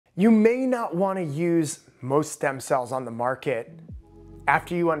You may not want to use most stem cells on the market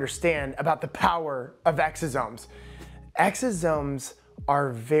after you understand about the power of exosomes. Exosomes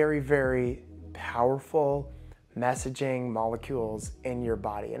are very, very powerful messaging molecules in your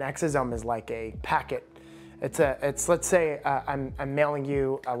body. An exosome is like a packet. Let's say I'm mailing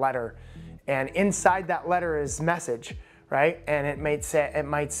you a letter, and inside that letter is message, right? And it might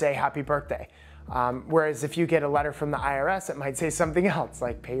say happy birthday. Whereas if you get a letter from the IRS, it might say something else,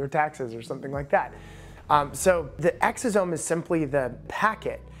 like pay your taxes or something like that. So the exosome is simply the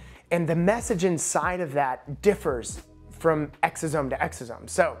packet, and the message inside of that differs from exosome to exosome.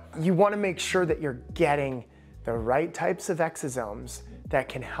 So you want to make sure that you're getting the right types of exosomes that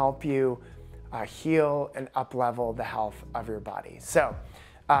can help you heal and up-level the health of your body. So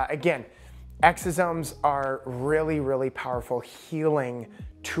again, exosomes are really, really powerful healing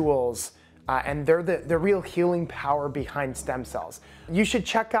tools, and they're the real healing power behind stem cells. You should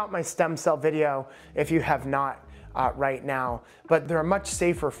check out my stem cell video if you have not right now, but they're a much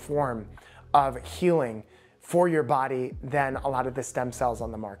safer form of healing for your body than a lot of the stem cells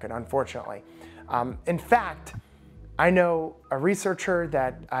on the market, unfortunately. In fact, I know a researcher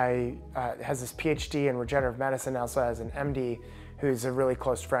that has this PhD in regenerative medicine, also has an MD, who's a really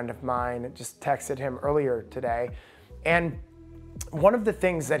close friend of mine. I just texted him earlier today. And one of the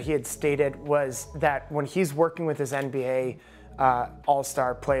things that he had stated was that when he's working with his NBA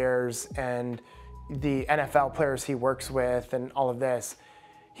all-star players and the NFL players he works with and all of this,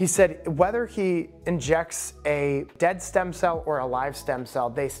 he said whether he injects a dead stem cell or a live stem cell,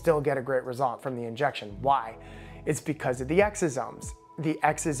 they still get a great result from the injection. Why? It's because of the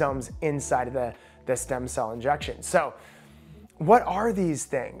exosomes inside of the stem cell injection. So what are these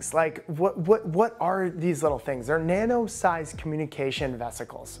things? Like, what are these little things? They're nano-sized communication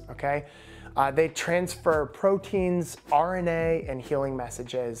vesicles, okay? They transfer proteins, RNA, and healing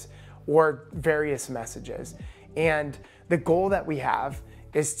messages, or various messages. And the goal that we have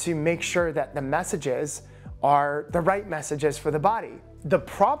is to make sure that the messages are the right messages for the body. The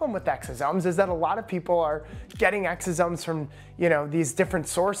problem with exosomes is that a lot of people are getting exosomes from, these different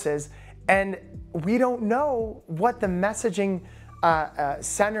sources, and we don't know what the messaging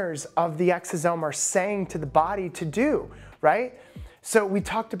centers of the exosome are saying to the body to do, right? So we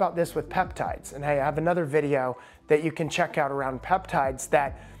talked about this with peptides, and I have another video that you can check out around peptides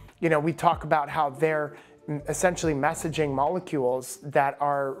that, we talk about how they're essentially messaging molecules that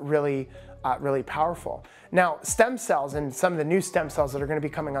are really, really powerful. Now, stem cells and some of the new stem cells that are going to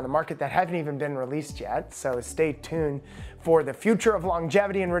be coming on the market that haven't even been released yet, so stay tuned for the future of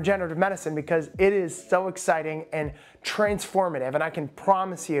longevity and regenerative medicine, because it is so exciting and transformative. And I can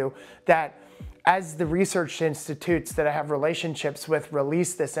promise you that as the research institutes that I have relationships with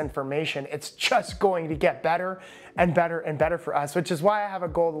release this information, it's just going to get better and better and better for us, which is why I have a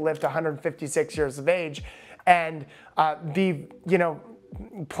goal to live to 156 years of age and be,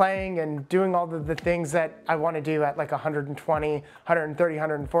 playing and doing all the things that I want to do at like 120, 130,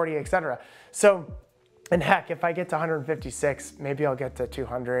 140, etc. So, and heck, if I get to 156, maybe I'll get to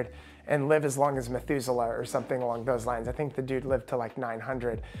 200 and live as long as Methuselah or something along those lines. I think the dude lived to like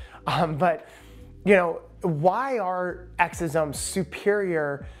 900. But, why are exosomes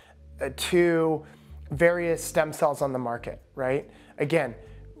superior to various stem cells on the market, right? Again,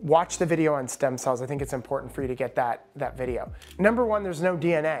 watch the video on stem cells. I think it's important for you to get that video. Number one, there's no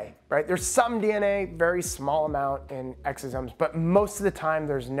DNA, right? There's some DNA, very small amount in exosomes, but most of the time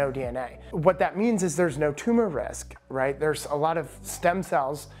there's no DNA. What that means is there's no tumor risk, right? There's a lot of stem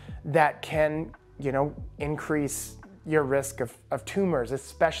cells that can, increase your risk of tumors,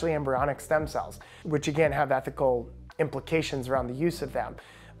 especially embryonic stem cells, which again have ethical implications around the use of them.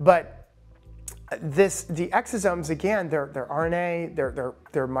 But the exosomes, again, they're RNA,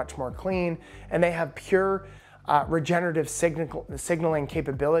 they're much more clean, and they have pure regenerative signaling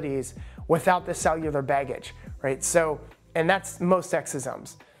capabilities without the cellular baggage, right? So, and that's most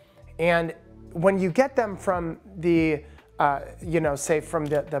exosomes. And when you get them from the, say from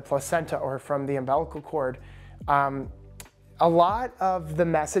the placenta or from the umbilical cord, a lot of the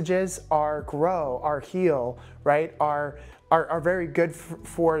messages are grow, are heal, right? Are very good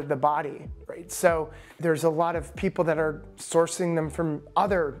for the body, right? So there's a lot of people that are sourcing them from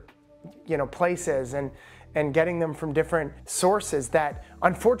other, places and getting them from different sources that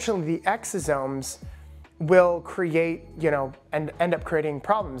unfortunately the exosomes will create, and end up creating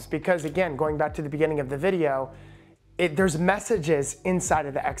problems because, again, going back to the beginning of the video, there's messages inside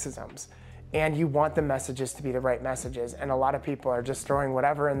of the exosomes. And you want the messages to be the right messages. And a lot of people are just throwing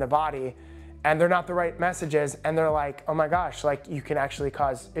whatever in the body and they're not the right messages. And they're like, oh my gosh, like you can actually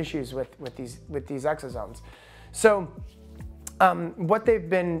cause issues with these exosomes. So What they've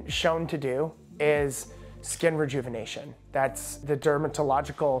been shown to do is skin rejuvenation. That's the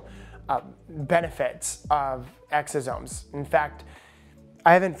dermatological benefits of exosomes. In fact,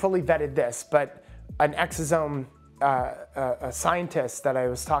 I haven't fully vetted this, but an exosome a scientist that I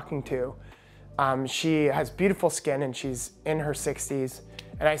was talking to, she has beautiful skin and she's in her 60s.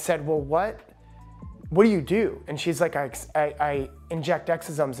 And I said, well, what do you do? And she's like, I inject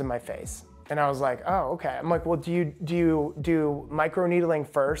exosomes in my face. And I was like, oh, okay. I'm like, well, do you do microneedling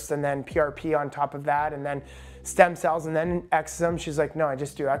first and then PRP on top of that and then stem cells and then exosomes? She's like, no, I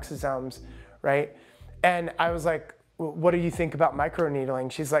just do exosomes, right? And I was like, what do you think about microneedling?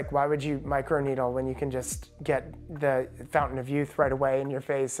 She's like, why would you microneedle when you can just get the fountain of youth right away in your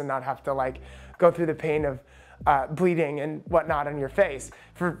face and not have to like go through the pain of bleeding and whatnot on your face?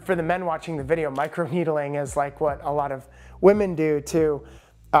 For the men watching the video, microneedling is like what a lot of women do to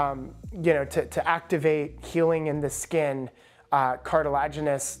to activate healing in the skin,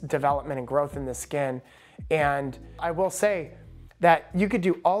 cartilaginous development and growth in the skin. And I will say that you could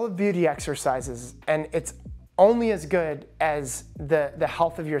do all of beauty exercises and it's only as good as the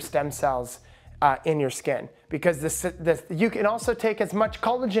health of your stem cells in your skin, because you can also take as much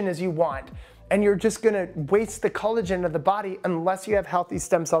collagen as you want, and you're just gonna waste the collagen of the body unless you have healthy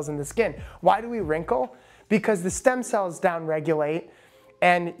stem cells in the skin. Why do we wrinkle? Because the stem cells downregulate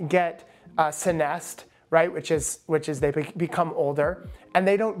and get senesced, right? Which is they become older, and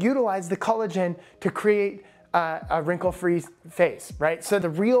they don't utilize the collagen to create a wrinkle-free face, right? So the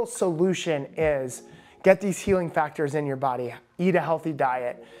real solution is get these healing factors in your body, eat a healthy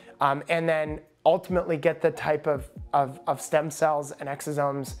diet, and then ultimately get the type of stem cells and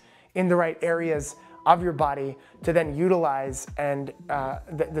exosomes in the right areas of your body to then utilize and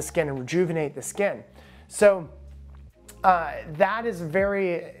the skin and rejuvenate the skin. So that is a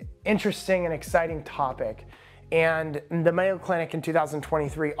very interesting and exciting topic. And the Mayo Clinic in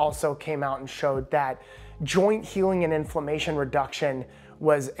 2023 also came out and showed that joint healing and inflammation reduction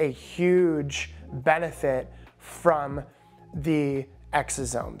was a huge benefit from the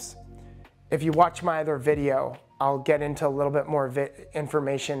exosomes. If you watch my other video, I'll get into a little bit more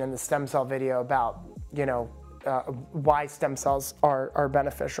information in the stem cell video about why stem cells are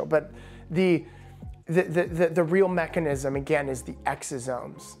beneficial. But the real mechanism, again, is the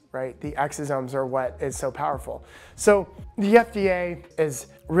exosomes, right? The exosomes are what is so powerful. So the FDA is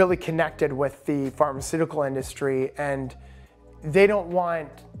really connected with the pharmaceutical industry, and they don't want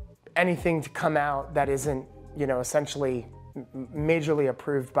anything to come out that isn't, essentially majorly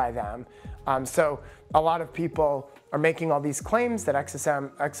approved by them. So a lot of people are making all these claims that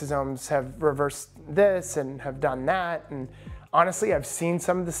exosomes have reversed this and have done that. And honestly, I've seen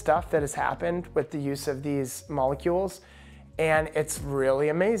some of the stuff that has happened with the use of these molecules, and it's really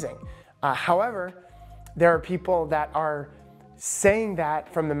amazing. However, there are people that are saying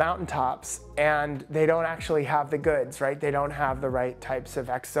that from the mountaintops, and they don't actually have the goods, right? They don't have the right types of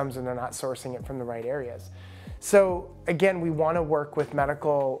exosomes, and they're not sourcing it from the right areas. So again, we want to work with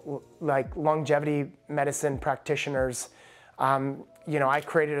medical, like longevity medicine practitioners. I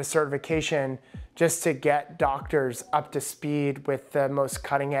created a certification just to get doctors up to speed with the most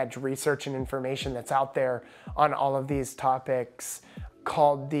cutting edge research and information that's out there on all of these topics,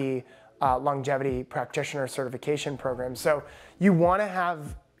 called the longevity practitioner certification program. So you want to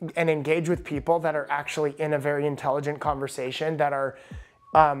have and engage with people that are actually in a very intelligent conversation, that are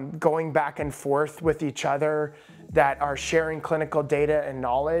going back and forth with each other, that are sharing clinical data and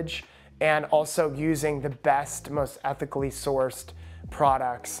knowledge, and also using the best, most ethically sourced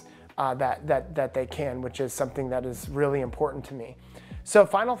products that they can, which is something that is really important to me. So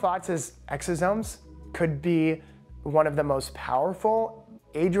final thoughts is exosomes could be one of the most powerful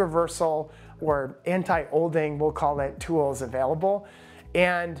age reversal or anti-olding, we'll call it, tools available.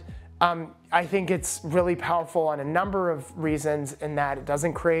 And I think it's really powerful on a number of reasons, in that it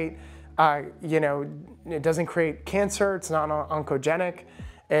doesn't create, it doesn't create cancer. It's not oncogenic.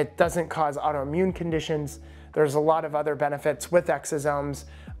 It doesn't cause autoimmune conditions. There's a lot of other benefits with exosomes.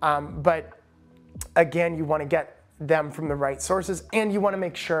 But again, you want to get them from the right sources, and you want to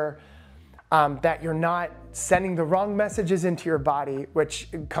make sure that you're not sending the wrong messages into your body, which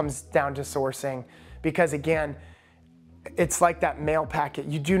comes down to sourcing. Because again, it's like that mail packet.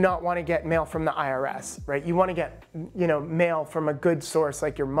 You do not want to get mail from the IRS, right? You want to get, mail from a good source,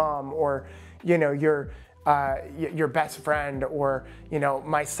 like your mom, or, your best friend, or,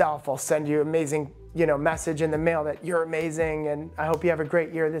 myself. I'll send you amazing, message in the mail that you're amazing, and I hope you have a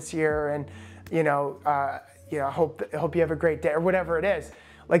great year this year, and, I hope you have a great day, or whatever it is.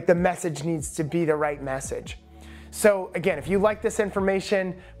 Like, the message needs to be the right message. So again, if you like this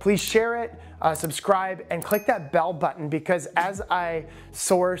information, please share it, subscribe, and click that bell button, because as I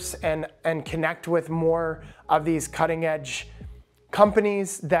source and connect with more of these cutting edge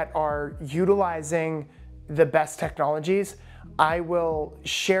companies that are utilizing the best technologies, I will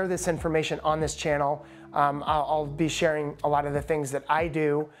share this information on this channel. I'll be sharing a lot of the things that I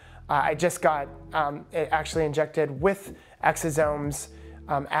do. I just got actually injected with exosomes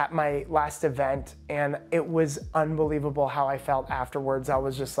at my last event, and it was unbelievable how I felt afterwards. I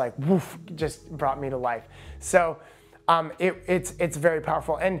was just like, woof, just brought me to life. So it's very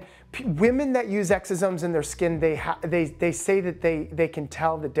powerful. And women that use exosomes in their skin, they say that they can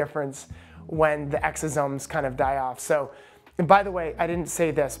tell the difference when the exosomes kind of die off. So, and by the way, I didn't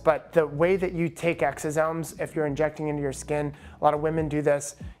say this, but the way that you take exosomes, if you're injecting into your skin, a lot of women do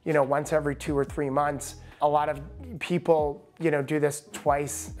this, once every 2 or 3 months. A lot of people, do this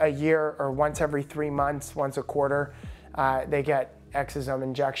twice a year or once every 3 months, once a quarter. They get exosome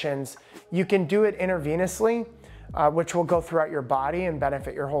injections. You can do it intravenously, which will go throughout your body and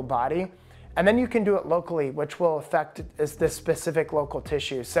benefit your whole body. And then you can do it locally, which will affect the specific local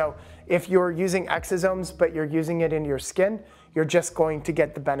tissue. So if you're using exosomes, but you're using it in your skin, you're just going to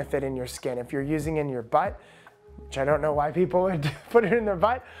get the benefit in your skin. If you're using it in your butt, which I don't know why people would put it in their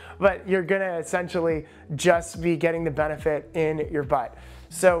butt, but you're gonna essentially just be getting the benefit in your butt.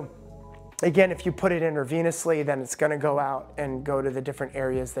 So again, if you put it intravenously, then it's gonna go out and go to the different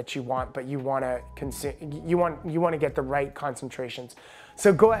areas that you want, but you wanna consume, you wanna get the right concentrations.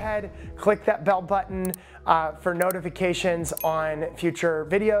 So go ahead, click that bell button for notifications on future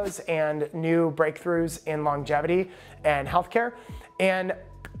videos and new breakthroughs in longevity and healthcare. And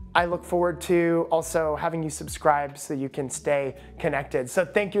I look forward to also having you subscribe so you can stay connected. So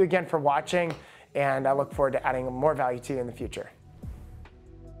thank you again for watching, and I look forward to adding more value to you in the future.